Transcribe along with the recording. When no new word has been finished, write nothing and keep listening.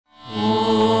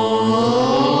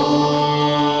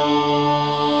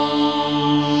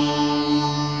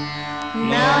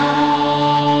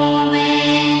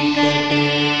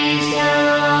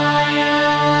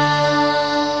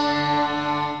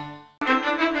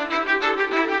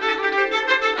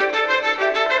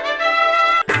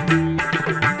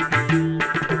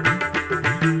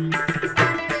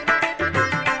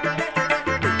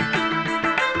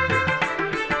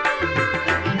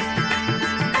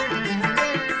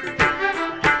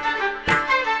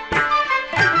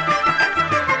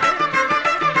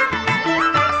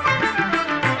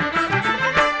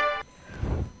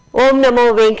ఓం నమో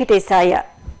వెంకటేశాయ.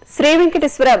 శ్రీ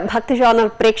వెంకటేశ్వర భక్తి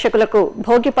ఛానల్ ప్రేక్షకులకు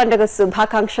భోగి పండుగ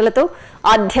శుభాకాంక్షలతో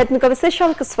ఆధ్యాత్మిక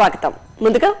విశేషాలకు స్వాగతం.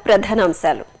 ముందుగా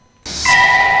ప్రధానాంశాలు.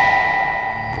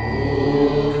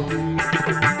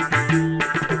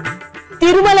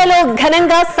 తిరుమలలో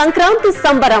ఘనంగా సంక్రాంతి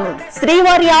సంబరం.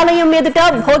 శ్రీవారి ఆలయం ఎదుట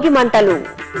భోగి మంటలు.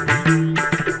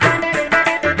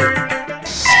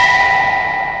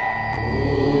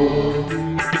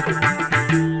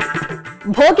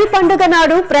 భోగి పండుగ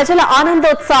నాడు ప్రజల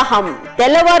ఆనందోత్సాహం.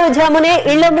 తెల్లవారుజామునే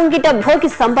ఇళ్ల ముంగిట భోగి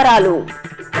సంబరాలు.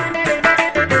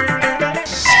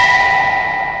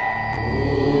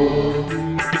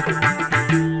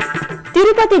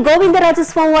 తిరుపతి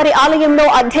గోవిందరాజస్వామి వారి ఆలయంలో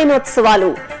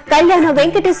అధ్యయనోత్సవాలు. కళ్యాణ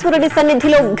వెంకటేశ్వరుడి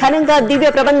సన్నిధిలో ఘనంగా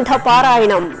దివ్య ప్రబంధ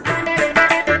పారాయణం.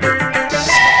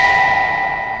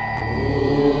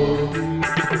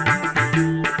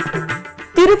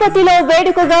 తిరుపతిలో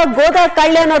వేడుకగా గోదా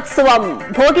కళ్యాణోత్సవం.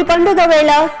 భోగి పండుగ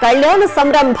వేళ కళ్యాణ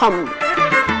సంరంభం.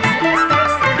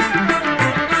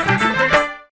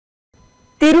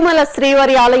 తిరుమల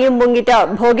శ్రీవారి ఆలయం ముంగిట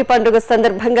భోగి పండుగ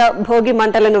సందర్భంగా భోగి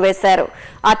మంటలను వేశారు.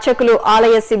 అర్చకులు,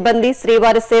 ఆలయ సిబ్బంది,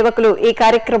 శ్రీవారి సేవకులు ఈ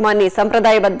కార్యక్రమాన్ని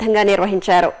సంప్రదాయబద్ధంగా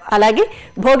నిర్వహించారు. అలాగే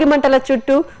భోగి మంటల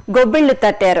చుట్టూ గొబ్బిళ్లు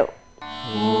తట్టారు.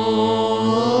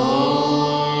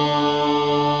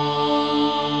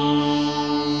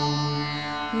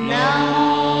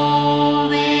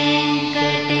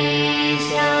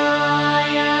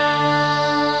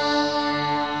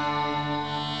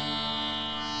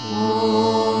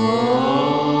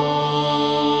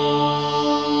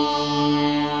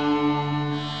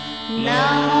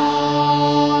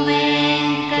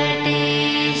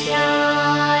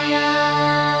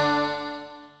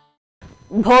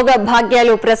 భోగ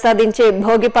భాగ్యాలు ప్రసాదించే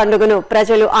భోగి పండుగను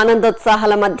ప్రజలు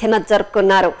ఆనందోత్సాహాల మధ్యన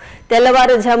జరుపుకున్నారు.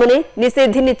 తెల్లవారుజామునే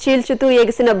నిషేధిని చీల్చుతూ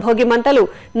ఎగిసిన భోగి మంటలు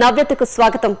నవ్యతకు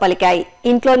స్వాగతం పలికాయి.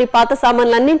 ఇంట్లోని పాత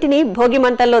సామాన్లన్నింటినీ భోగి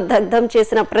మంటల్లో దగ్ధం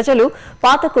చేసిన ప్రజలు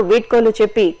పాతకు వీడ్కోలు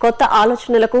చెప్పి కొత్త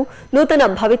ఆలోచనలకు, నూతన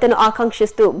భవితను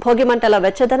ఆకాంక్షిస్తూ భోగి మంటల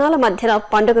వెచ్చదనాల మధ్యన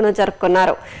పండుగను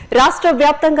జరుపుకున్నారు. రాష్ట్ర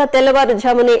వ్యాప్తంగా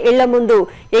తెల్లవారుజామునే ఇళ్ల ముందు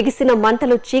ఎగిసిన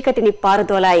మంటలు చీకటిని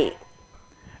పారదోలాయి.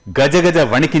 గజగజ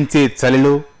వణికించే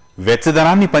చలిలో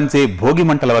వెచ్చదనాన్ని పంచే భోగి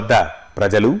మంటల వద్ద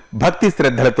ప్రజలు భక్తి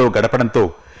శ్రద్ధలతో గడపడంతో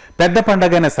పెద్ద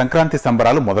పండగైన సంక్రాంతి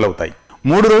సంబరాలు మొదలవుతాయి.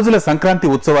 3 రోజుల సంక్రాంతి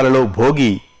ఉత్సవాలలో భోగి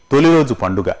తొలి రోజు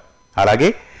పండుగ. అలాగే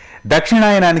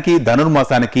దక్షిణాయనానికి,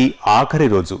 ధనుర్మాసానికి ఆఖరి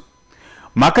రోజు,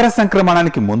 మకర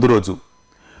సంక్రమణానికి ముందు రోజు.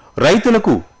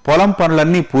 రైతులకు పొలం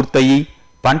పనులన్నీ పూర్తయి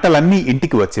పంటలన్నీ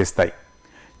ఇంటికి వచ్చేస్తాయి.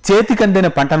 చేతికందిన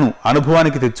పంటను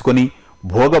అనుభవానికి తెచ్చుకొని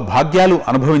భోగ భాగ్యాలు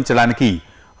అనుభవించడానికి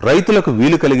రైతులకు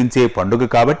వీలు కలిగించే పండుగ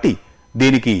కాబట్టి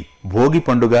దీనికి భోగి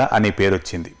పండుగ అనే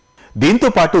పేరొచ్చింది. దీంతో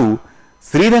పాటు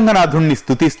శ్రీరంగనాథుణ్ణి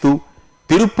స్తుతిస్తూ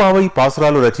తిరుప్పావై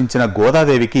పాసురాలు రచించిన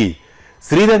గోదాదేవికి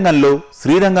శ్రీరంగంలో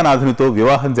శ్రీరంగనాథునితో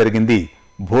వివాహం జరిగింది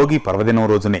భోగి పర్వదినం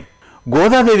రోజునే.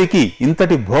 గోదాదేవికి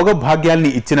ఇంతటి భోగ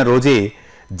భాగ్యాల్ని ఇచ్చిన రోజే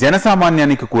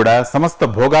జనసామాన్యానికి కూడా సమస్త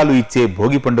భోగాలు ఇచ్చే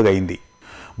భోగి పండుగ అయింది.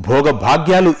 భోగ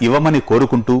భాగ్యాలు ఇవ్వమని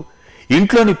కోరుకుంటూ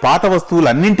ఇంట్లోని పాత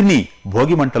వస్తువులన్నింటినీ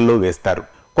భోగి మంటల్లో వేస్తారు.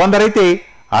 కొందరైతే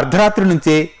అర్ధరాత్రి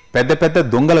నుంచే పెద్ద పెద్ద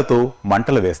దొంగలతో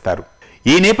మంటలు వేస్తారు.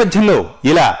 ఈ నేపథ్యంలో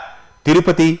ఇలా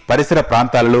తిరుపతి పరిసర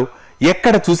ప్రాంతాలలో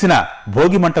ఎక్కడ చూసినా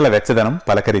భోగి మంటల వెచ్చదనం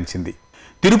పలకరించింది.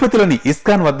 తిరుపతిలోని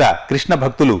ఇస్కాన్ వద్ద కృష్ణ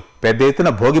భక్తులు పెద్ద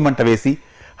ఎత్తున భోగి మంట వేసి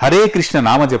హరే కృష్ణ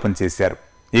నామజపం చేశారు.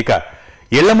 ఇక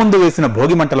ఇళ్ల ముందు వేసిన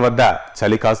భోగి మంటల వద్ద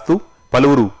చలి కాస్తూ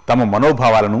పలువురు తమ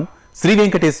మనోభావాలను శ్రీ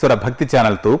వెంకటేశ్వర భక్తి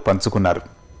ఛానల్తో పంచుకున్నారు.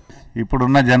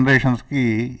 ఇప్పుడున్న జనరేషన్స్కి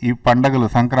ఈ పండగలు,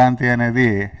 సంక్రాంతి అనేది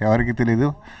ఎవరికి తెలీదు.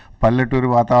 పల్లెటూరు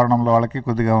వాతావరణంలో వాళ్ళకి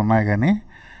కొద్దిగా ఉన్నాయి, కానీ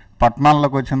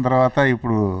పట్టణాల్లోకి వచ్చిన తర్వాత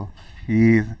ఇప్పుడు ఈ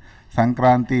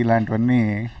సంక్రాంతి ఇలాంటివన్నీ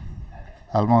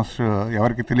ఆల్మోస్ట్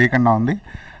ఎవరికి తెలియకుండా ఉంది.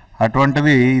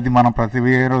 అటువంటిది ఇది మనం ప్రతి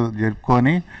ఇయర్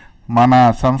జరుపుకొని మన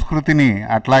సంస్కృతిని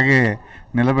అట్లాగే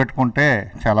నిలబెట్టుకుంటే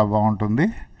చాలా బాగుంటుంది.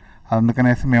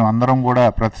 అందుకనేసి మేము అందరం కూడా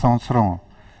ప్రతి సంవత్సరం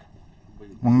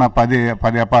ఉన్న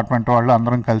 10 అపార్ట్మెంట్ వాళ్ళు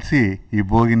అందరం కలిసి ఈ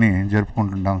భోగిని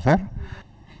జరుపుకుంటుంటాం సార్.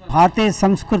 భారతీయ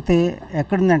సంస్కృతి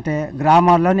ఎక్కడుందంటే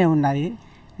గ్రామాల్లోనే ఉన్నాయి.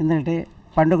 ఎందుకంటే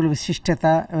పండుగల విశిష్టత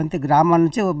ఇవంతా గ్రామాల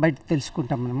నుంచి బయట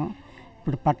తెలుసుకుంటాం మనము.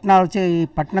 ఇప్పుడు పట్టణాలు వచ్చి ఈ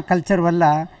పట్టణ కల్చర్ వల్ల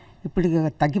ఇప్పుడు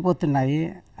తగ్గిపోతున్నాయి.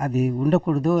 అది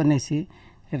ఉండకూడదు అనేసి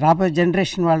రాబోయే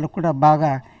జనరేషన్ వాళ్ళకు కూడా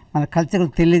బాగా మన కల్చర్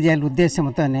తెలియజేయాలి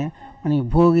ఉద్దేశంతోనే మనం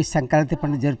భోగి, సంక్రాంతి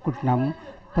పండుగ జరుపుకుంటున్నాము.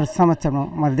 ప్రతి సంవత్సరం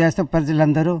మన దేశం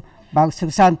ప్రజలందరూ బాగా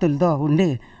సుఖశాంతులతో ఉండి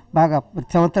బాగా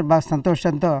ప్రతి సంవత్సరం బాగా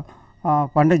సంతోషంతో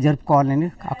పండుగ జరుపుకోవాలని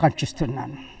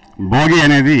ఆకాంక్షిస్తున్నాను. భోగి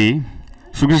అనేది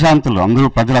సుఖశాంతులు,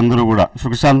 ప్రజలందరూ కూడా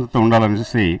సుఖశాంతితో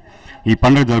ఉండాలనేసి ఈ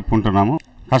పండుగ జరుపుకుంటున్నాము.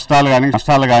 కష్టాలు కానీ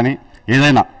నష్టాలు కానీ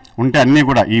ఏదైనా ఉంటే అన్నీ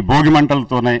కూడా ఈ భోగి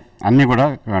మంటలతోనే అన్నీ కూడా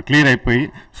క్లియర్ అయిపోయి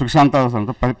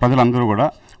సుఖశాంతాలతో ప్రజలందరూ కూడా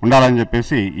ఉండాలని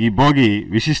చెప్పేసి ఈ భోగి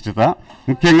విశిష్టత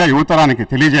ముఖ్యంగా యువతరానికి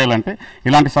తెలియజేయాలంటే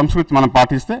ఇలాంటి సంస్కృతి మనం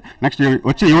పాటిస్తే నెక్స్ట్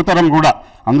వచ్చే యువతరం కూడా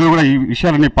అందరూ కూడా ఈ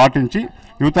విషయాలన్నీ పాటించి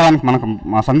యువతరానికి మనకు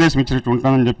సందేశం ఇచ్చినట్టు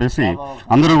ఉంటుందని చెప్పేసి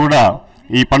అందరూ కూడా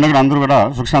ఈ పండుగను అందరూ కూడా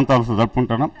సుఖశాంతాలతో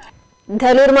జరుపుకుంటున్నాం.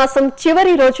 ధనుర్మాసం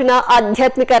చివరి రోజున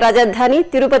ఆధ్యాత్మిక రాజధాని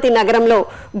తిరుపతి నగరంలో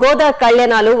గోదా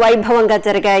కళ్యాణాలు వైభవంగా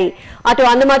జరిగాయి. అటు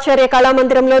అన్నమాచార్య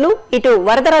కళామందిరంలోనూ ఇటు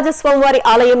వరదరాజస్వామి వారి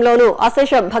ఆలయంలోనూ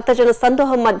అశేష భక్తజన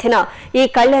సందోహం మధ్యన ఈ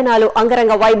కళ్యాణాలు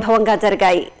అంగరంగ వైభవంగా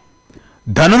జరిగాయి.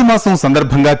 ధనుర్మాసం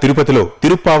సందర్భంగా తిరుపతిలో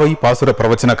తిరుప్పావై పాసుర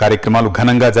ప్రవచన కార్యక్రమాలు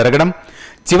ఘనంగా జరగడం,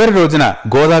 చివరి రోజున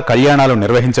గోదా కళ్యాణాలు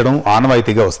నిర్వహించడం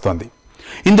ఆనవాయితీగా వస్తోంది.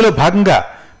 ఇందులో భాగంగా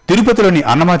తిరుపతిలోని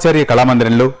అన్నమాచార్య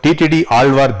కళామందిరంలో టీటీడీ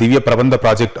ఆళ్వార్ దివ్య ప్రబంధ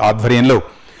ప్రాజెక్టు ఆధ్వర్యంలో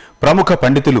ప్రముఖ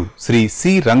పండితులు శ్రీ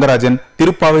సి రంగరాజన్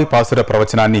తిరుప్పావై పాసుర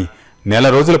ప్రవచనాన్ని నెల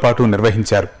రోజుల పాటు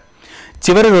నిర్వహించారు.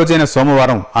 చివరి రోజైన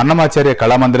సోమవారం అన్నమాచార్య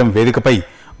కళామందిరం వేదికపై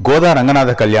గోదా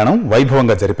రంగనాథ కళ్యాణం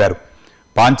వైభవంగా జరిపారు.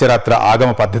 పాంచరాత్ర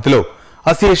ఆగమ పద్ధతిలో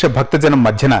అశేష భక్తజనం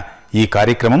మధ్యన ఈ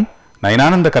కార్యక్రమం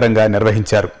నయనానందకరంగా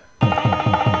నిర్వహించారు.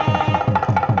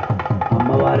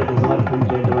 అమ్మవారికి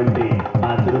సమర్పించేటువంటి ఆ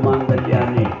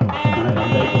తిరుమాంగళ్యాన్ని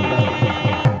మనకందరికీ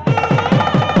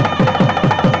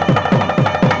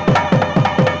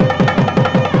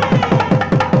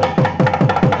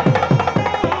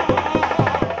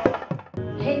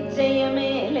ಹೆಜ್ಜೆಯ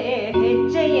ಮೇಲೆ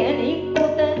ಹೆಜ್ಜೆಯ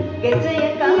ನಿಕ್ಕುತ ಗೆಜ್ಜೆಯ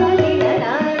ಕಾಲಿನ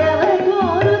ನಾರವ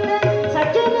ತೋರುತ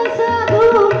ಸಜ್ಜನ ಸಾಧು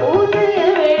ಪೂಜೆಯ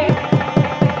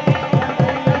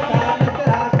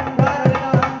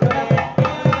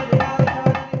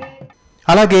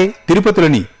అలాగే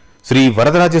తిరుపతిలోని శ్రీ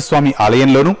వరదరాజస్వామి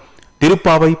ఆలయంలోనూ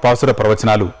తిరుప్పావై పాసుర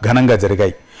ప్రవచనాలు ఘనంగా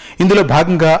జరిగాయి. ఇందులో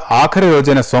భాగంగా ఆఖరి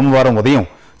రోజైన సోమవారం ఉదయం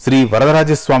శ్రీ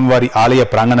వరదరాజస్వామి వారి ఆలయ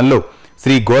ప్రాంగణంలో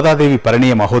శ్రీ గోదాదేవి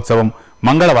పరిణయ మహోత్సవం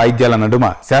మంగళ వాయిద్యాల నడుమ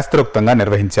శాస్త్రోక్తంగా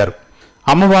నిర్వహించారు.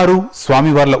 అమ్మవారు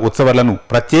స్వామివార్ల ఉత్సవాలను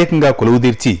ప్రత్యేకంగా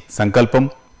కొలువుదీర్చి సంకల్పం,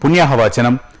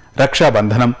 పుణ్యాహవాచనం,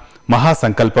 రక్షాబంధనం,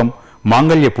 మహాసంకల్పం,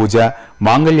 మాంగళ్య పూజ,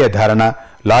 మాంగళ్య ధారణ,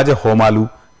 లాజహోమాలు,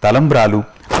 తలంబ్రాలు,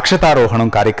 అక్షతారోహణం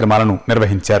కార్యక్రమాలను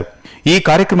నిర్వహించారు. ఈ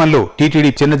కార్యక్రమంలో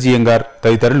టీటీడీ చిన్నజీయంగార్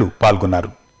తదితరులు పాల్గొన్నారు.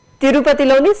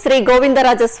 తిరుపతిలోని శ్రీ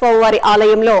గోవిందరాజస్వామి వారి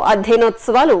ఆలయంలో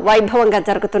అధ్యయనోత్సవాలు వైభవంగా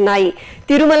జరుగుతున్నాయి.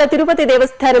 తిరుమల తిరుపతి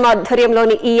దేవస్థానం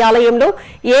ఆధ్వర్యంలోని ఈ ఆలయంలో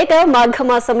ఏటా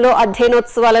మాఘమాసంలో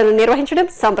అధ్యయనోత్సవాలను నిర్వహించడం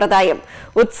సంప్రదాయం.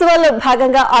 ఉత్సవాల్లో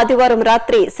భాగంగా ఆదివారం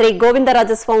రాత్రి శ్రీ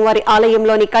గోవిందరాజస్వామి వారి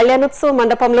ఆలయంలోని కళ్యాణోత్సవ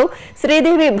మండపంలో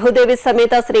శ్రీదేవి భూదేవి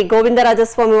సమేత శ్రీ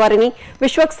గోవిందరాజస్వామి వారిని,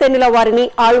 విశ్వక్సేనుల వారిని,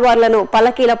 ఆళ్వార్లను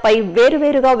పల్లకీలపై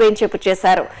వేరువేరుగా వేంచేపు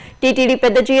చేశారు. టీటీడీ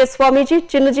పెద్దజీయ స్వామీజీ,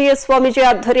 చిన్నజీయ స్వామీజీ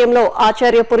ఆధ్వర్యంలో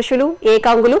ఆచార్య పురుషులు,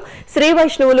 ఏకాంగులు, శ్రీ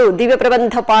వైష్ణవులు దివ్య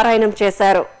ప్రబంధ పారాయణం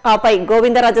చేశారు. ఆపై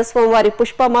గోవిందరాజస్వామి వారి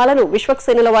పుష్పమాలను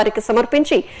విశ్వక్సేనుల వారికి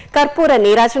సమర్పించి కర్పూర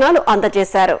నీరాజనాలు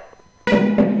అందజేశారు.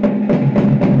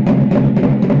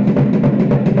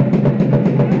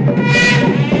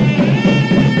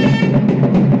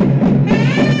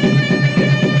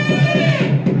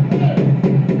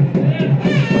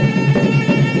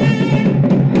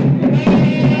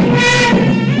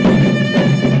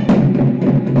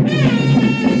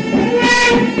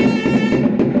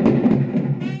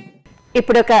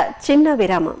 ఇప్పుడొక చిన్న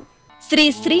విరామం. శ్రీ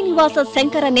శ్రీనివాస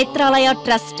శంకర నేత్రాలయ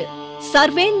ట్రస్ట్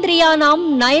సర్వేంద్రియానాం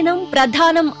నయనం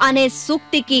ప్రధానం అనే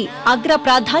సూక్తికి అగ్ర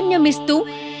ప్రాధాన్యమిస్తూ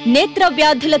నేత్ర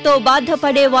వ్యాధులతో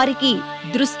బాధపడే వారికి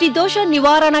దృష్టి దోష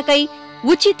నివారణకై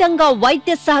ఉచితంగా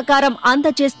వైద్య సహకారం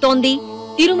అందజేస్తోంది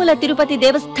తిరుమల తిరుపతి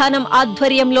దేవస్థానం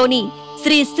ఆధ్వర్యంలోని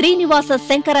శ్రీ శ్రీనివాస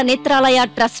శంకర నేత్రాలయ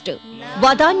ట్రస్ట్.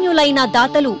 వదాన్యులైన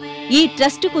దాతలు ఈ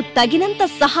ట్రస్టుకు తగినంత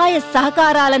సహాయ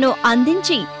సహకారాలను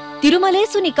అందించి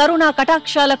తిరుమలేసుని కరుణా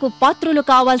కటాక్షాలకు పాత్రులు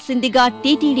కావాల్సిందిగా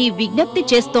టీటీడీ విజ్ఞప్తి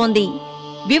చేస్తోంది.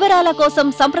 వివరాల కోసం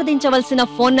సంప్రదించవలసిన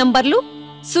ఫోన్ నంబర్లు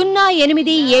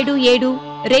 0877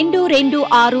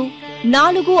 226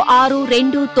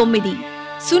 4629,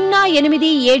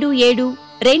 0877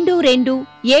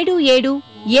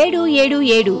 22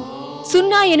 77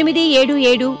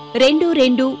 777, 0877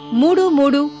 22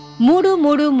 33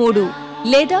 333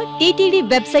 లేదా టీటీడీ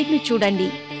వెబ్సైట్ ను చూడండి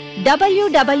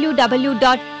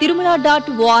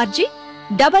www.tirumala.org,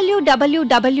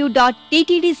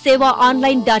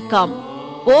 www.ttdsevaonline.com.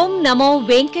 ఓం నమో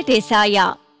వెంకటేశాయ.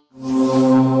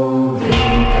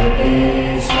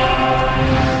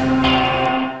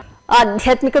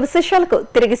 ఆధ్యాత్మిక విశేషాలకు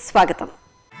తిరిగి స్వాగతం.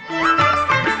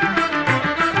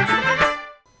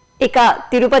 ఇక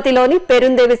తిరుపతిలోని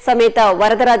పెరుందేవి సమేత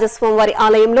వరదరాజస్వామి వారి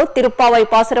ఆలయంలో తిరుప్పావై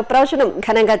పాసుర ప్రవచనం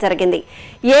ఘనంగా జరిగింది.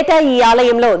 ఏటా ఈ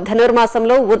ఆలయంలో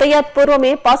ధనుర్మాసంలో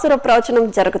ఉదయాత్పూర్వమే పాసుర ప్రవచనం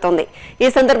జరుగుతోంది. ఈ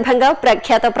సందర్భంగా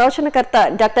ప్రఖ్యాత ప్రవచనకర్త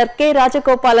డాక్టర్ కె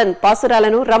రాజగోపాలన్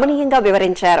పాసురాలను రమణీయంగా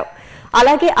వివరించారు.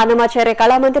 అలాగే అన్నమాచార్య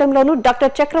కళామందిరంలోనూ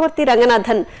డాక్టర్ చక్రవర్తి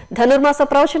రంగనాథన్ ధనుర్మాస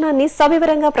ప్రవచనాన్ని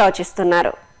సవివరంగా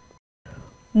ప్రవచిస్తున్నారు.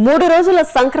 3 రోజుల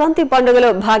సంక్రాంతి పండుగలో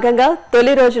భాగంగా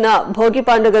తొలి రోజున భోగి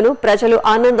పండుగను ప్రజలు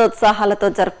ఆనందోత్సాహాలతో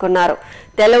జరుపుకున్నారు.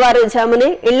 తెల్లవారుజామునే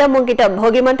ఇళ్ల ముంగిట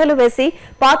భోగి మంటలు వేసి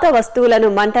పాత వస్తువులను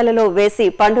మంటలలో వేసి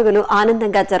పండుగను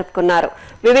ఆనందంగా జరుపుకున్నారు.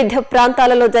 వివిధ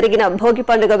ప్రాంతాలలో జరిగిన భోగి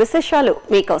పండుగ విశేషాలు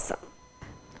మీకోసం.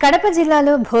 కడప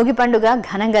జిల్లాలో భోగి పండుగ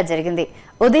ఘనంగా జరిగింది.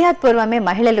 ఉదయాత్పూర్వమే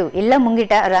మహిళలు ఇళ్ల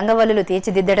ముంగిట రంగవల్లులు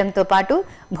తీర్చిదిద్దడంతో పాటు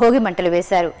భోగి మంటలు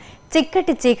వేశారు.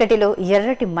 చిక్కటి చీకటిలో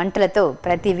ఎర్రటి మంటలతో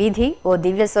ప్రతి వీధి ఓ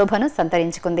దివ్య శోభను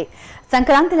సంతరించుకుంది.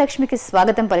 సంక్రాంతి లక్ష్మికి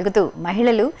స్వాగతం పలుకుతూ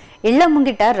మహిళలు ఇళ్ల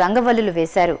ముంగిట రంగవల్లులు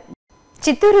వేశారు.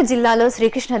 చిత్తూరు జిల్లాలో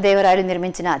శ్రీకృష్ణదేవరాయలు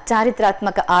నిర్మించిన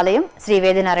చారిత్రాత్మక ఆలయం శ్రీ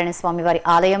వేదనారాయణ స్వామి వారి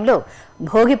ఆలయంలో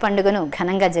భోగి పండుగను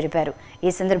ఘనంగా జరిపారు.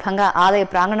 ఈ సందర్భంగా ఆలయ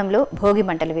ప్రాంగణంలో భోగి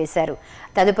మంటలు వేశారు.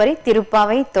 తదుపరి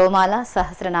తిరుప్పావై తోమాల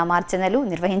సహస్రనామార్చనలు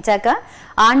నిర్వహించాక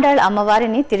ఆండాళ్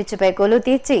అమ్మవారిని తిరుచుపై కొలువు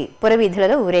తీర్చి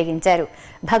పురవీధులలో ఊరేగించారు.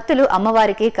 భక్తులు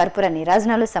అమ్మవారికి కర్పూర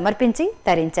నీరాజనాలు సమర్పించి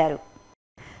తరించారు.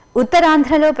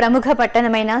 ఉత్తరాంధ్రలో ప్రముఖ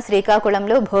పట్టణమైన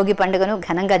శ్రీకాకుళంలో భోగి పండుగను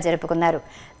ఘనంగా జరుపుకున్నారు.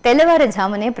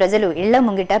 తెల్లవారుజామునే ప్రజలు ఇళ్ల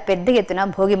ముంగిట పెద్ద ఎత్తున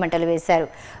భోగి మంటలు వేశారు.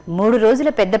 3 రోజుల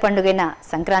పెద్ద పండుగైన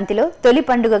సంక్రాంతిలో తొలి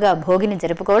పండుగగా భోగిని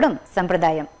జరుపుకోవడం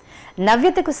సంప్రదాయం.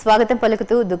 నవ్యతకు స్వాగతం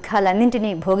పలుకుతూ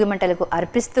దుఃఖాలన్నింటినీ భోగి మంటలకు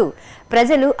అర్పిస్తూ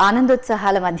ప్రజలు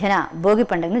ఆనందోత్సాహాల మధ్యన భోగి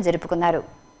పండుగను జరుపుకున్నారు.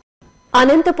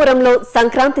 అనంతపురంలో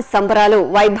సంక్రాంతి సంబరాలు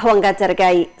వైభవంగా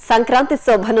జరిగాయి. సంక్రాంతి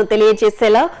శోభను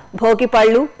తెలియజేసేలా భోగి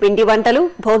పళ్లు, పిండి వంటలు,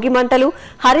 భోగి మంటలు,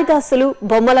 హరిదాసులు,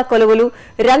 బొమ్మల కొలువులు,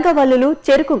 రంగవల్లులు,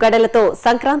 చెరుకు గడలతో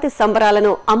సంక్రాంతి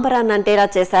సంబరాలను అంబరాన్నంటేలా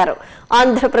చేశారు.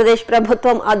 ఆంధ్రప్రదేశ్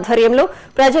ప్రభుత్వం ఆధ్వర్యంలో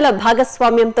ప్రజల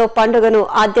భాగస్వామ్యంతో పండుగను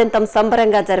ఆద్యంతం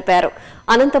సంబరంగా జరిపారు.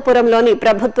 అనంతపురంలోని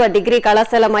ప్రభుత్వ డిగ్రీ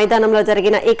కళాశాల మైదానంలో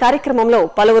జరిగిన ఈ కార్యక్రమంలో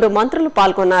పలువురు మంత్రులు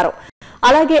పాల్గొన్నారు.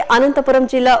 అలాగే అనంతపురం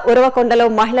జిల్లా ఉరవకొండలో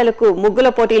మహిళలకు ముగ్గుల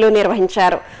పోటీలు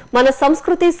నిర్వహించారు. మన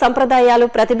సంస్కృతి సంప్రదాయాలు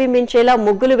ప్రతిబింబించేలా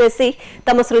ముగ్గులు వేసి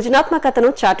తమ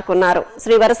సృజనాత్మకతను చాటుకున్నారు.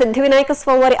 శ్రీ వరసిద్ధి వినాయక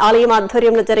స్వామివారి ఆలయం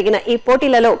ఆధ్వర్యంలో జరిగిన ఈ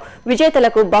పోటీలలో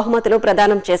విజేతలకు బహుమతులు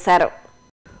ప్రదానం చేశారు.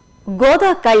 గోదా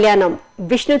కళ్యాణం.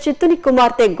 విష్ణు చిత్తుని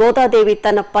కుమార్తె గోదాదేవి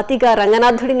తన పతిగా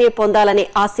రంగనాథుడినే పొందాలనే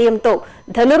ఆశయంతో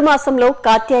ధనుర్మాసంలో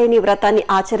కాత్యాయని వ్రతాన్ని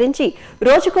ఆచరించి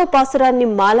రోజుకో పాసురాన్ని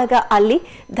మాలగా అల్లి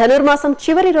ధనుర్మాసం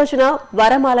చివరి రోజున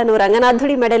వరమాలను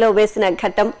రంగనాథుడి మెడలో వేసిన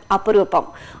ఘట్టం అపురూపం.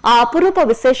 ఆ అపురూప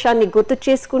విశేషాన్ని గుర్తు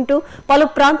చేసుకుంటూ పలు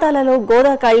ప్రాంతాలలో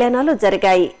గోదా కళ్యాణాలు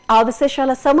జరిగాయి. ఆ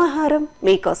విశేషాల సమాహారం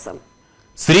మీకోసం.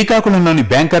 శ్రీకాకుళంలోని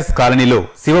బ్యాంకర్స్ కాలనీలో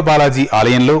శివబాలాజీ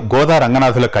ఆలయంలో గోదా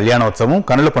రంగనాథుల కళ్యాణోత్సవం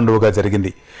కనుల పండుగగా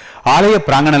జరిగింది. ఆలయ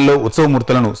ప్రాంగణంలో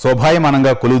ఉత్సవమూర్తులను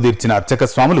శోభాయమానంగా కొలువుదీర్చిన అర్చక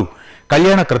స్వాములు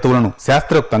కళ్యాణ క్రతువులను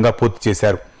శాస్త్రోక్తంగా పూర్తి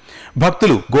చేశారు.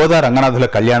 భక్తులు గోదా రంగనాథుల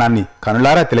కళ్యాణాన్ని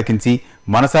కనులారా తిలకించి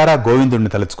మనసారా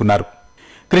గోవిందుడిని తలుచుకున్నారు.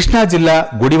 కృష్ణా జిల్లా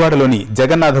గుడివాడలోని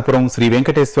జగన్నాథపురం శ్రీ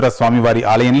వెంకటేశ్వర స్వామివారి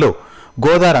ఆలయంలో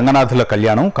గోదా రంగనాథుల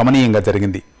కళ్యాణం కమనీయంగా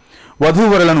జరిగింది.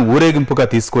 వధూవరులను ఊరేగింపుగా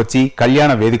తీసుకొచ్చి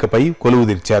కళ్యాణ వేదికపై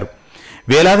కొలువుదీర్చారు.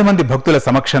 వేలాది మంది భక్తుల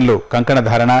సమక్షంలో కంకణ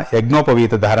ధారణ,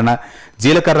 యజ్ఞోపవీత ధారణ,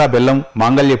 జీలకర్ర బెల్లం,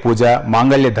 మాంగళ్య పూజ,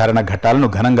 మాంగళ్య ధారణ ఘట్టాలను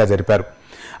ఘనంగా జరిపారు.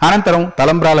 అనంతరం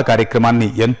తలంబ్రాల కార్యక్రమాన్ని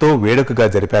ఎంతో వేడుకగా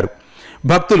జరిపారు.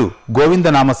 భక్తులు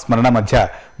గోవిందనామస్మరణ మధ్య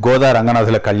గోదా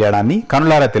రంగనాథుల కళ్యాణాన్ని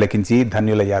కనులారా తిలకించి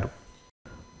ధన్యులయ్యారు.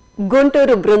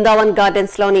 గుంటూరు బృందావన్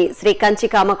గార్డెన్స్ లోని శ్రీ కంచి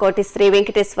కామకోటి శ్రీ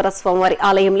వెంకటేశ్వర స్వామివారి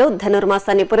ఆలయంలో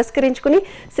ధనుర్మాసాన్ని పురస్కరించుకుని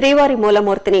శ్రీవారి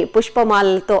మూలమూర్తిని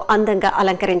పుష్పమాలలతో అందంగా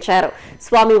అలంకరించారు.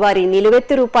 స్వామివారి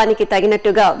నిలువెత్తు రూపానికి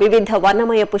తగినట్టుగా వివిధ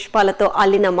వర్ణమయ పుష్పాలతో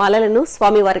అల్లిన మాలలను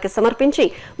స్వామివారికి సమర్పించి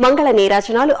మంగళ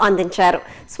నీరాజనాలు అందించారు.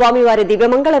 స్వామివారి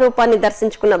దివ్యమంగళ రూపాన్ని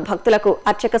దర్శించుకున్న భక్తులకు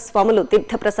అర్చక స్వాములు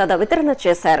తీర్థప్రసాద వితరణ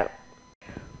చేశారు.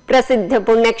 ప్రసిద్ధ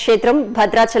పుణ్యక్షేత్రం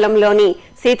భద్రాచలంలోని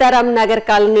సీతారాం నగర్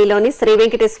కాలనీలోని శ్రీ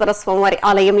వెంకటేశ్వర స్వామివారి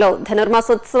ఆలయంలో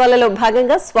ధనుర్మాసోత్సవాలలో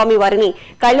భాగంగా స్వామివారిని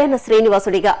కళ్యాణ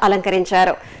శ్రీనివాసుడిగా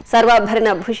అలంకరించారు. సర్వాభరణ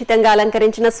భూషితంగా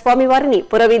అలంకరించిన స్వామివారిని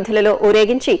పురవీధులలో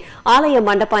ఊరేగించి ఆలయ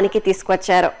మండపానికి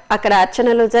తీసుకొచ్చారు. అక్కడ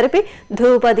అర్చనలు జరిపి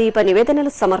ధూపదీప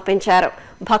నివేదనలు సమర్పించారు.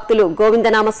 భక్తులు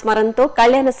గోవిందనామ స్మరణతో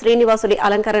కళ్యాణ శ్రీనివాసుడి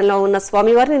అలంకరణలో ఉన్న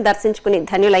స్వామివారిని దర్శించుకుని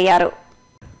ధన్యులయ్యారు.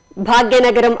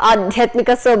 భాగ్యనగరం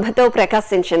ఆధ్యాత్మిక శోభతో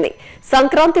ప్రకాశించింది.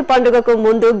 సంక్రాంతి పండుగకు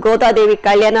ముందు గోదాదేవి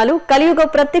కళ్యాణాలు, కలియుగ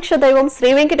ప్రత్యక్ష దైవం శ్రీ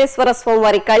వెంకటేశ్వర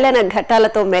స్వామివారి కళ్యాణ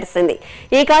ఘట్టాలతో మెరిసింది.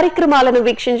 ఈ కార్యక్రమాలను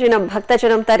వీక్షించిన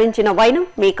భక్తజనం తరించిన వైనం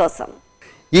మీకోసం.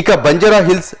 ఇక బంజారా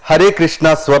హిల్స్ హరే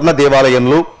కృష్ణ స్వర్ణ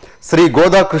దేవాలయంలో శ్రీ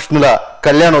గోదాకృష్ణుల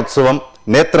కళ్యాణోత్సవం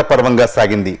నేత్రపర్వంగా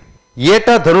సాగింది.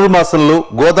 ఏటా ధనుర్మాసంలో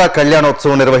గోదా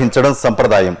కళ్యాణోత్సవం నిర్వహించడం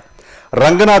సంప్రదాయం.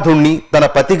 రంగనాథుణ్ణి తన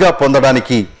పతిగా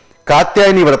పొందడానికి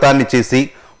కాత్యాయని వ్రతాన్ని చేసి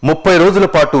 30 రోజుల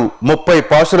పాటు 30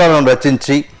 పాశురాలను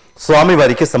రచించి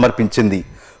స్వామివారికి సమర్పించింది.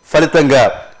 ఫలితంగా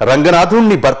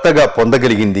రంగనాథుణ్ణి భర్తగా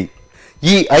పొందగలిగింది.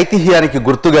 ఈ ఐతిహ్యానికి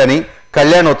గుర్తుగానే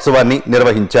కళ్యాణోత్సవాన్ని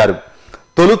నిర్వహించారు.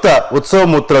 తొలుత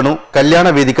ఉత్సవమూర్తులను కళ్యాణ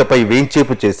వేదికపై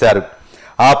వేంచేపు చేశారు.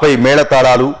 ఆపై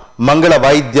మేళతాళాలు, మంగళ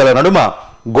వాయిద్యాల నడుమ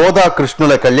గోదా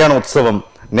కృష్ణుల కళ్యాణోత్సవం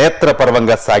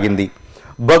నేత్రపర్వంగా సాగింది.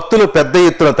 భక్తులు పెద్ద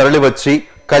ఎత్తున తరలివచ్చి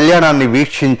కళ్యాణాన్ని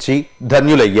వీక్షించి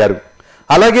ధన్యులయ్యారు.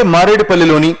 అలాగే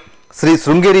మారేడుపల్లిలోని శ్రీ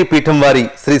శృంగేరి పీఠం వారి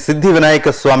శ్రీ సిద్ధి వినాయక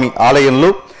స్వామి ఆలయంలో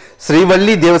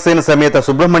శ్రీవల్లి దేవసేన సమేత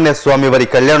సుబ్రహ్మణ్య స్వామి వారి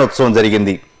కళ్యాణోత్సవం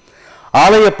జరిగింది.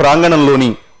 ఆలయ ప్రాంగణంలోని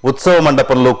ఉత్సవ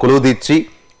మండపంలో కొలువుదీర్చి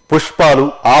పుష్పాలు,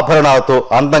 ఆభరణాలతో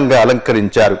అందంగా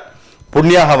అలంకరించారు.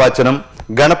 పుణ్యాహవాచనం,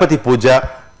 గణపతి పూజ,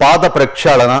 పాద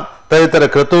ప్రక్షాళన తదితర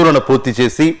క్రతువులను పూర్తి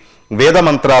చేసి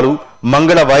వేదమంత్రాలు,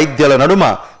 మంగళ వాయిద్యాల నడుమ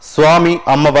స్వామి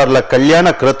అమ్మవార్ల కళ్యాణ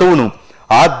క్రతువును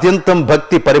ఆద్యంతం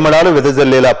భక్తి పరిమళాలు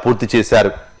వెదజల్లేలా పూర్తి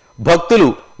చేశారు. భక్తులు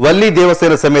వల్లి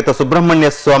దేవసేన సమేత సుబ్రహ్మణ్య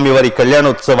స్వామి వారి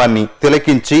కళ్యాణోత్సవాన్ని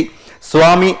తిలకించి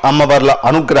స్వామి అమ్మవార్ల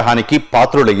అనుగ్రహానికి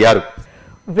పాత్రులయ్యారు.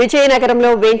 విజయనగరంలో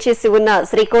వేంచేసి ఉన్న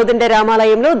శ్రీ కోదండ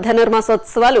రామాలయంలో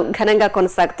ధనుర్మాసోత్సవాలు ఘనంగా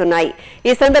కొనసాగుతున్నాయి.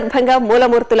 ఈ సందర్భంగా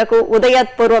మూలమూర్తులకు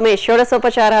ఉదయాత్పూర్వమే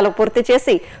షోడశోపచారాలు పూర్తి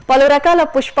చేసి పలు రకాల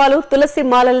పుష్పాలు, తులసి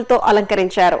మాలలతో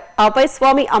అలంకరించారు. ఆపై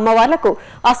స్వామి అమ్మవార్లకు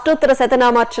అష్టోత్తర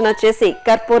శతనామార్చన చేసి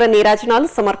కర్పూర నీరాజనాలు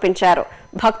సమర్పించారు.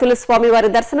 భక్తులు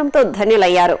స్వామివారి దర్శనంతో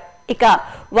ధన్యులయ్యారు. ఇక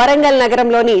వరంగల్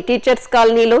నగరంలోని టీచర్స్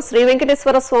కాలనీలో శ్రీ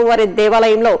వెంకటేశ్వర స్వామివారి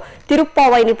దేవాలయంలో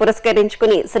తిరుప్పావైని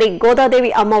పురస్కరించుకుని శ్రీ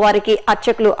గోదాదేవి అమ్మవారికి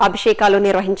అర్చకులు అభిషేకాలు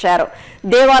నిర్వహించారు.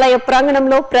 దేవాలయ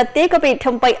ప్రాంగణంలో ప్రత్యేక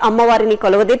పీఠంపై అమ్మవారిని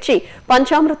కొలువుదీర్చి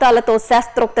పంచామృతాలతో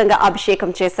శాస్త్రోక్తంగా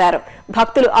అభిషేకం చేశారు.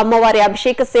 భక్తులు అమ్మవారి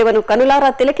అభిషేక సేవను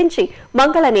కనులారా తిలకించి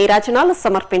మంగళ నీరాజనాలు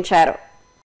సమర్పించారు.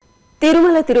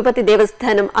 తిరుమల తిరుపతి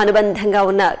దేవస్థానం అనుబంధంగా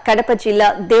ఉన్న కడప జిల్లా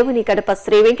దేవుని కడప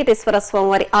శ్రీ వెంకటేశ్వర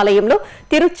స్వామివారి ఆలయంలో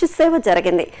తిరుచి సేవ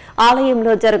జరిగింది.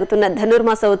 ఆలయంలో జరుగుతున్న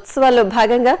ధనుర్మాస ఉత్సవాల్లో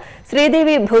భాగంగా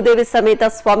శ్రీదేవి భూదేవి సమేత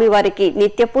స్వామివారికి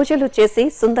నిత్య పూజలు చేసి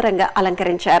సుందరంగా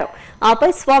అలంకరించారు.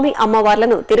 ఆపై స్వామి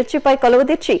అమ్మవార్లను తిరుచిపై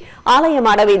కొలువుదీర్చి ఆలయ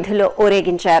మాడవీధుల్లో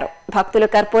ఊరేగించారు. భక్తులు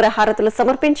కర్పూర హారతులు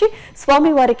సమర్పించి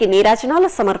స్వామివారికి నీరాజనాలు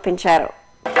సమర్పించారు.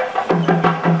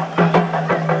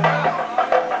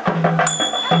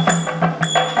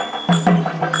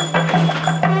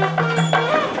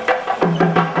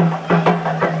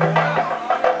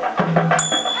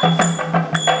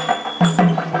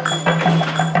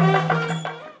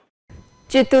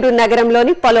 చిత్తూరు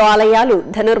నగరంలోని పలు ఆలయాలు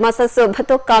ధనుర్మాస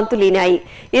శోభతో కాంతులీనాయి.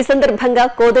 ఈ సందర్భంగా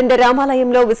కోదండ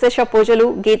రామాలయంలో విశేష పూజలు,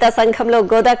 గీతా సంఘంలో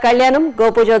గోదా కళ్యాణం,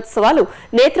 గోపూజోత్సవాలు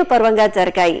నేత్రపర్వంగా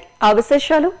జరిగాయి. ఆ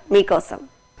విశేషాలు మీకోసం.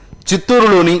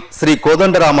 చిత్తూరులోని శ్రీ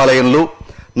కోదండరామాలయంలో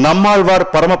నమ్మాళ్వార్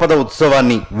పరమపద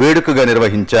ఉత్సవాన్ని వేడుకగా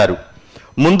నిర్వహించారు.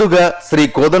 ముందుగా శ్రీ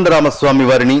కోదండరామస్వామి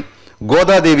వారిని,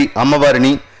 గోదాదేవి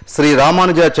అమ్మవారిని, శ్రీ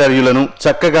రామానుజాచార్యులను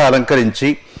చక్కగా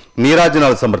అలంకరించి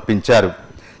నీరాజనాలు సమర్పించారు.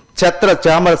 ఛత్ర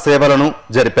చామర సేవలను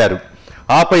జరిపారు.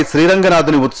 ఆపై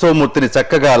శ్రీరంగనాథుని ఉత్సవమూర్తిని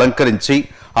చక్కగా అలంకరించి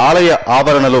ఆలయ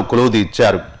ఆవరణలో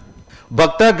కొలువుదీర్చారు.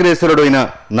 భక్తాగ్రేసురుడైన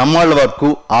నమ్మాళ్వార్కు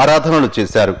ఆరాధనలు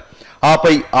చేశారు.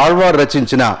 ఆపై ఆళ్వార్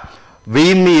రచించిన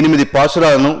 1008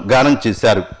 పాశురాలను గానం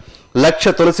చేశారు.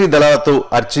 1,00,000 తులసి దళాలతో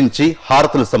అర్చించి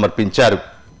హారతులు సమర్పించారు.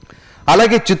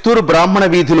 అలాగే చిత్తూరు బ్రాహ్మణ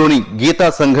వీధిలోని గీతా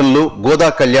సంఘంలో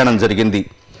గోదా కళ్యాణం జరిగింది.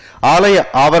 ఆలయ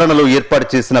ఆవరణలో ఏర్పాటు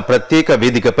చేసిన ప్రత్యేక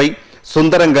వేదికపై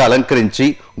సుందరంగా అలంకరించి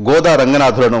గోదా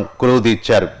రంగనాథులను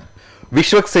కొలువుదీర్చారు.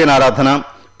 విశ్వక్సేనారాధన,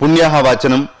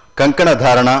 పుణ్యాహవాచనం, కంకణ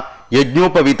ధారణ,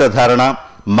 యజ్ఞోపవీత ధారణ,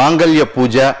 మాంగళ్య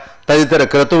పూజ తదితర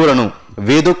క్రతువులను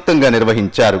వేదోక్తంగా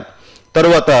నిర్వహించారు.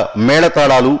 తరువాత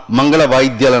మేళతాళాలు, మంగళ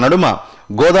వాయిద్యాల నడుమ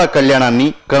గోదా కళ్యాణాన్ని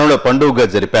కనుల పండుగగా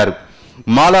జరిపారు.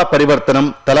 మాలా పరివర్తనం,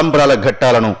 తలంబ్రాల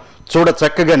ఘట్టాలను చూడ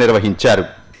చక్కగా నిర్వహించారు.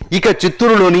 ఇక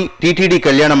చిత్తూరులోని టీటీడీ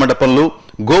కళ్యాణ మండపంలో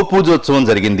గోపూజోత్సవం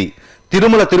జరిగింది.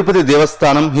 తిరుమల తిరుపతి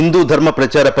దేవస్థానం హిందూ ధర్మ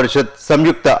ప్రచార పరిషత్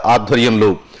సంయుక్త ఆధ్వర్యంలో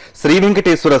శ్రీ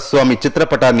వెంకటేశ్వర స్వామి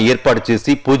చిత్రపటాన్ని ఏర్పాటు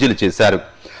చేసి పూజలు చేశారు.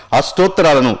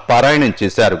 అష్టోత్తరాలను పారాయణం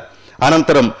చేశారు.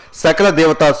 అనంతరం సకల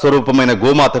దేవతా స్వరూపమైన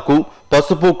గోమాతకు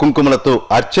పసుపు కుంకుమలతో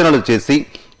అర్చనలు చేసి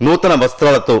నూతన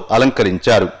వస్త్రాలతో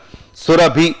అలంకరించారు.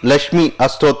 సురభి, లక్ష్మి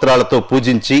అష్టోత్తరాలతో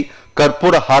పూజించి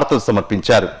కర్పూర హారతులు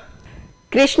సమర్పించారు.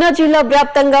 కృష్ణా జిల్లా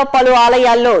వ్యాప్తంగా పలు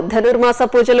ఆలయాల్లో ధనుర్మాస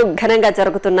పూజలు ఘనంగా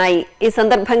జరుగుతున్నాయి. ఈ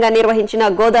సందర్భంగా నిర్వహించిన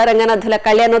గోదా రంగనాథుల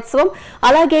కళ్యాణోత్సవం,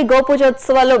 అలాగే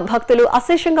గోపూజోత్సవాల్లో భక్తులు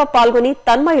అశేషంగా పాల్గొని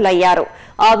తన్మయులయ్యారు.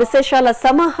 ఆ విశేషాల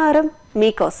సమాహారం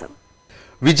మీకోసం.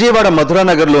 విజయవాడ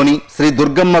మధురానగర్లోని శ్రీ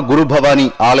దుర్గమ్మ గురు భవానీ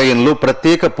ఆలయంలో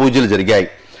ప్రత్యేక పూజలు జరిగాయి.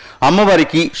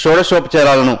 అమ్మవారికి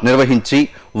షోడశోపచారాలను నిర్వహించి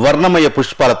వర్ణమయ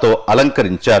పుష్పాలతో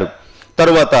అలంకరించారు.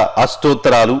 తరువాత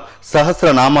అష్టోత్తరాలు,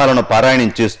 సహస్రనామాలను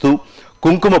పారాయణం చేస్తూ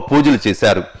కుంకుమ పూజలు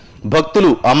చేశారు.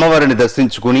 భక్తులు అమ్మవారిని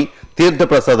దర్శించుకుని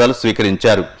తీర్థప్రసాదాలు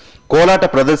స్వీకరించారు. కోలాట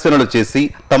ప్రదర్శనలు చేసి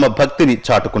తమ భక్తిని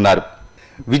చాటుకున్నారు.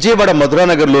 విజయవాడ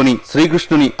మధురానగర్లోని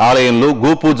శ్రీకృష్ణుని ఆలయంలో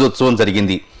గోపూజోత్సవం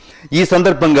జరిగింది. ఈ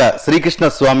సందర్భంగా శ్రీకృష్ణ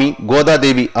స్వామి,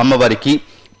 గోదాదేవి అమ్మవారికి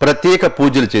ప్రత్యేక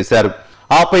పూజలు చేశారు.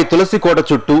 ఆపై తులసి కోట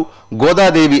చుట్టూ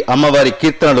గోదాదేవి అమ్మవారి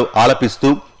కీర్తనలు ఆలపిస్తూ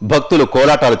భక్తులు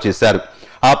కోలాటాలు చేశారు.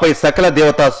 ఆపై సకల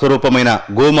దేవతా స్వరూపమైన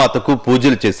గోమాతకు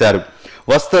పూజలు చేశారు.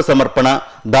 వస్త్ర సమర్పణ,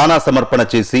 దానా సమర్పణ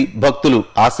చేసి భక్తులు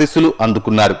ఆశీస్సులు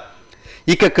అందుకున్నారు.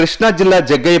 ఇక కృష్ణా జిల్లా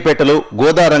జగ్గయ్యపేటలో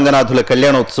గోదా రంగనాథుల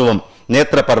కళ్యాణోత్సవం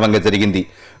నేత్రపర్వంగా జరిగింది.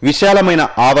 విశాలమైన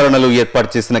ఆవరణలు ఏర్పాటు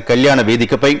చేసిన కళ్యాణ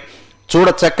వేదికపై చూడ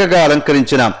చక్కగా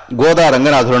అలంకరించిన గోదా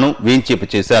రంగనాథులను వేంచేపు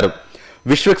చేశారు.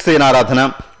 విశ్వక్సేనారాధన,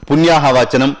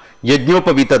 పుణ్యాహవాచనం,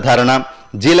 యజ్ఞోపవీత ధారణ,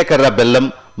 జీలకర్ర బెల్లం,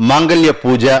 మాంగళ్య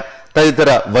పూజ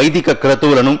తదితర వైదిక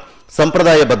క్రతువులను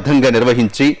సంప్రదాయబద్ధంగా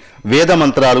నిర్వహించి వేద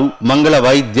మంత్రాలు, మంగళ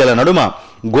వాయిద్యాల నడుమ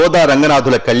గోదా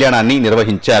రంగనాథుల కళ్యాణాన్ని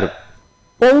నిర్వహించారు.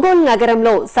 ఒంగోలు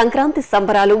నగరంలో సంక్రాంతి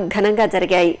సంబరాలు ఘనంగా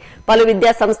జరిగాయి. పలు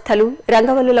విద్యా సంస్థలు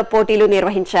రంగవల్లుల పోటీలు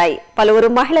నిర్వహించాయి. పలువురు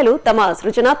మహిళలు తమ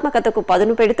సృజనాత్మకతకు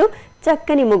పదును పెడుతూ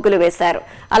చక్కని ముగ్గులు వేశారు.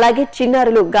 అలాగే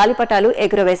చిన్నారులు గాలిపటాలు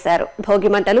ఎగురవేశారు.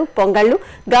 భోగిమంటలు, పొంగళ్లు,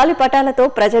 గాలిపటాలతో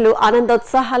ప్రజలు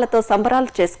ఆనందోత్సాహాలతో సంబరాలు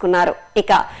చేసుకున్నారు.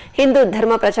 ఇక హిందూ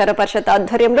ధర్మ ప్రచార పరిషత్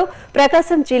ఆధ్వర్యంలో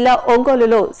ప్రకాశం జిల్లా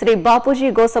ఒంగోలులో శ్రీ బాపూజీ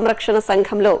గో సంరక్షణ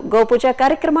సంఘంలో గోపూజ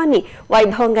కార్యక్రమాన్ని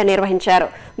వైభవంగా నిర్వహించారు.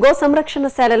 గో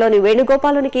సంరక్షణశాలలోని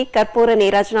వేణుగోపాలునికి కర్పూర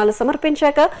నీరాజనాలు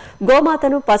సమర్పించాక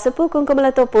గోమాతను పసుపు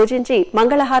కుంకుమలతో పూజించి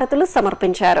మంగళహారతులు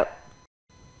సమర్పించారు.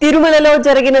 తిరుమలలో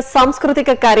జరిగిన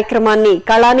సాంస్కృతిక కార్యక్రమాన్ని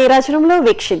కళా నీరాజనంలో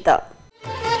వీక్షిద్దాం.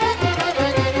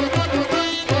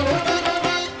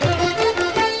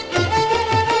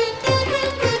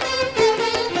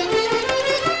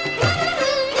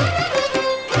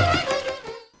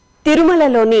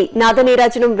 తిరుమలలోని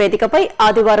నాదనీరాజనం వేదికపై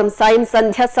ఆదివారం సాయం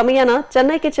సంధ్యా సమయాన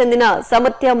చెన్నైకి చెందిన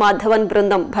సమర్థ్య మాధవన్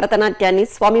బృందం భరతనాట్యాన్ని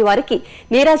స్వామివారికి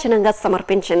నీరాజనంగా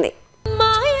సమర్పించింది.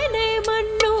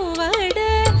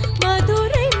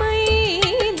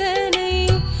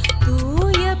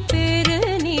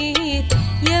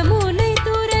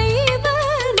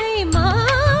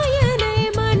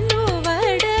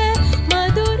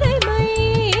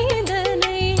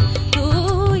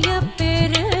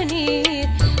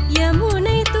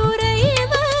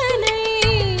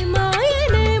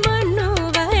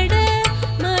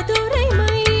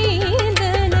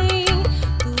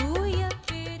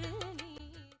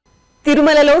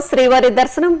 తిరుమలలో శ్రీవారి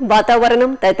దర్శనం,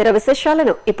 వాతావరణం తదితర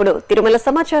విశేషాలను ఇప్పుడు తిరుమల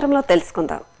సమాచారంలో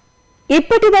తెలుసుకుందాం.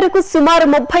 ఇప్పటి వరకు సుమారు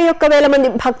 31,000 మంది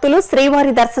భక్తులు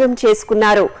శ్రీవారి దర్శనం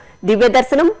చేసుకున్నారు. దివ్య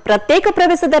దర్శనం, ప్రత్యేక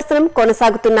ప్రవేశ దర్శనం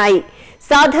కొనసాగుతున్నాయి.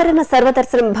 సాధారణ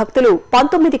సర్వదర్శనం భక్తులు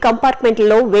 19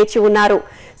 కంపార్ట్మెంట్లలో వేచి ఉన్నారు.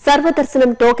 సర్వదర్శనం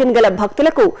టోకెన్ గల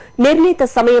భక్తులకు నిర్ణీత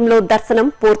సమయంలో దర్శనం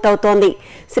పూర్తవుతోంది.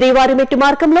 శ్రీవారి మెట్టు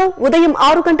మార్గంలో ఉదయం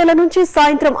 6 గంటల నుంచి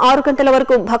సాయంత్రం 6 గంటల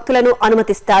వరకు భక్తులను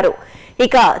అనుమతిస్తారు.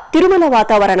 ఇక తిరుమల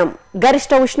వాతావరణం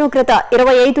గరిష్ట ఉష్ణోగ్రత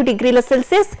 25 డిగ్రీల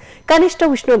సెల్సియస్, కనిష్ట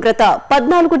ఉష్ణోగ్రత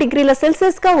 14 డిగ్రీల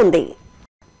సెల్సియస్ గా ఉంది.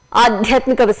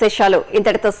 ఆధ్యాత్మిక విశేషాలు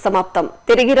ఇంతటితో సమాప్తం.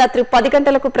 తిరిగి రాత్రి 10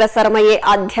 గంటలకు ప్రసారమయ్యే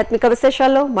ఆధ్యాత్మిక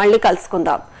విశేషాల్లో మళ్లీ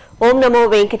కలుసుకుందాం. ఓం నమో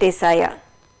వెంకటేశాయ.